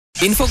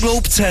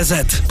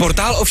Infoglobe.cz,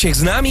 portál o všech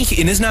známých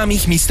i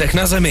neznámých místech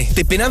na Zemi.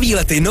 Tipy na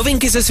výlety,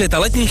 novinky ze světa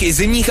letních i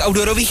zimních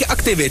outdoorových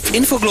aktivit.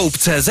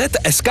 Infoglobe.cz,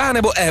 SK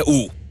nebo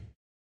EU.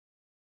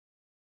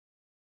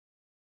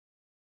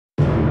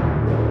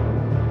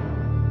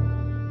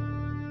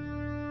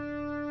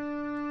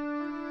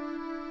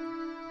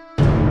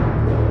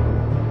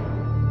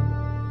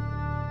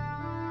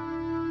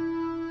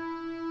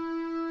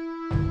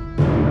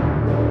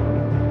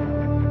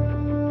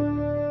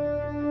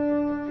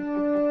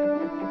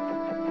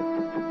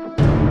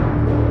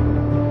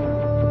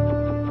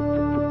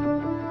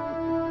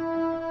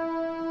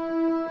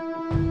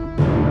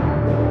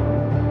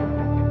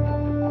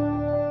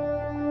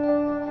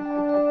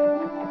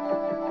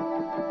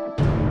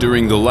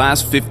 During the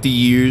last 50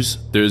 years,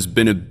 there has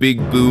been a big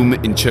boom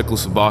in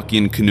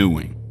Czechoslovakian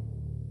canoeing.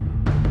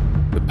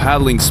 The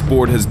paddling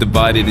sport has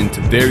divided into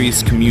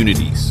various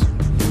communities.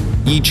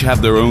 Each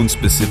have their own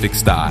specific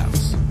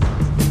styles.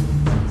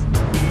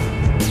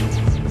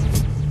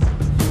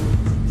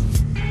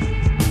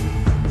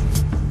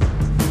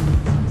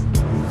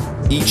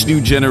 Each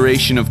new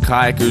generation of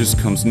kayakers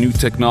comes new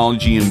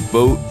technology in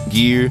boat,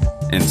 gear,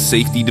 and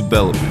safety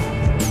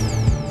development.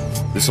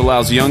 This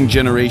allows young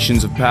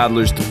generations of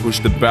paddlers to push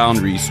the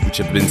boundaries which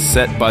have been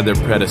set by their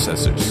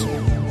predecessors.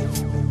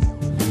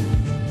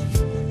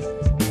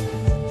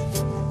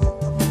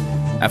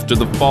 After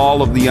the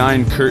fall of the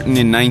Iron Curtain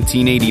in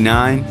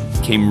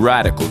 1989 came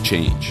radical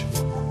change.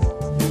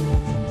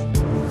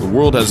 The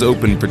world has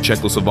opened for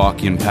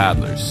Czechoslovakian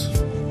paddlers.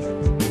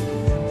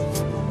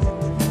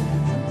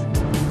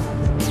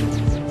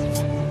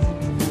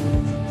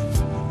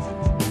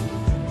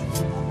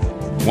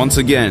 Once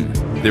again,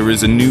 there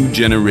is a new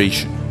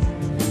generation.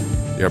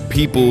 There are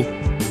people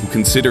who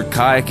consider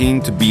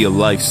kayaking to be a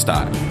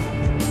lifestyle.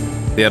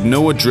 They have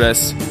no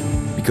address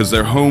because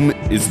their home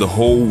is the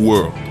whole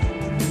world.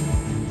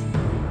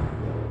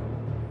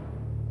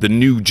 The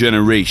new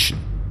generation.